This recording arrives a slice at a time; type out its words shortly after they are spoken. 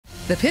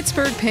The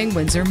Pittsburgh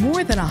Penguins are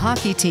more than a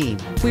hockey team.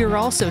 We are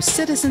also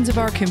citizens of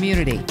our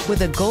community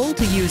with a goal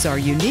to use our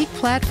unique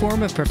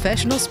platform of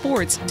professional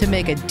sports to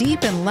make a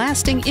deep and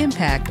lasting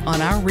impact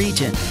on our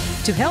region.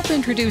 To help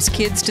introduce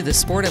kids to the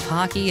sport of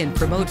hockey and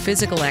promote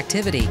physical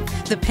activity,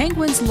 the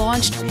Penguins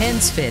launched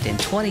PensFit in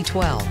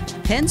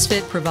 2012.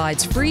 PensFit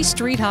provides free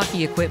street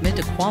hockey equipment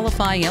to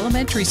qualifying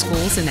elementary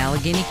schools in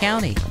Allegheny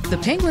County. The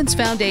Penguins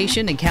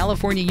Foundation and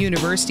California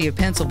University of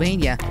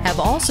Pennsylvania have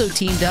also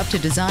teamed up to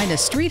design a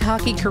street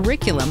hockey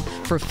curriculum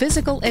for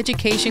physical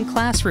education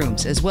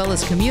classrooms as well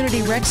as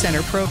community rec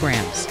center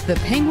programs. The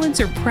Penguins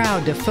are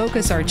proud to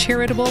focus our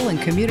charitable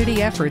and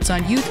community efforts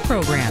on youth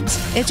programs,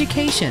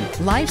 education,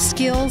 life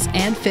skills,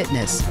 and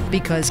fitness,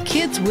 because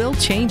kids will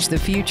change the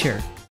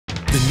future.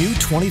 The new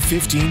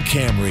 2015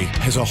 Camry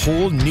has a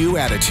whole new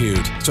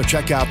attitude. So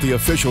check out the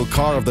official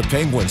car of the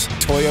Penguins,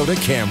 Toyota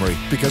Camry,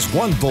 because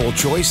one bold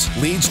choice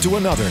leads to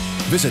another.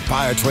 Visit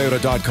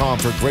buyatoyota.com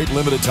for great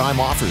limited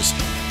time offers.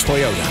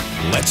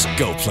 Toyota, let's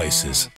go places.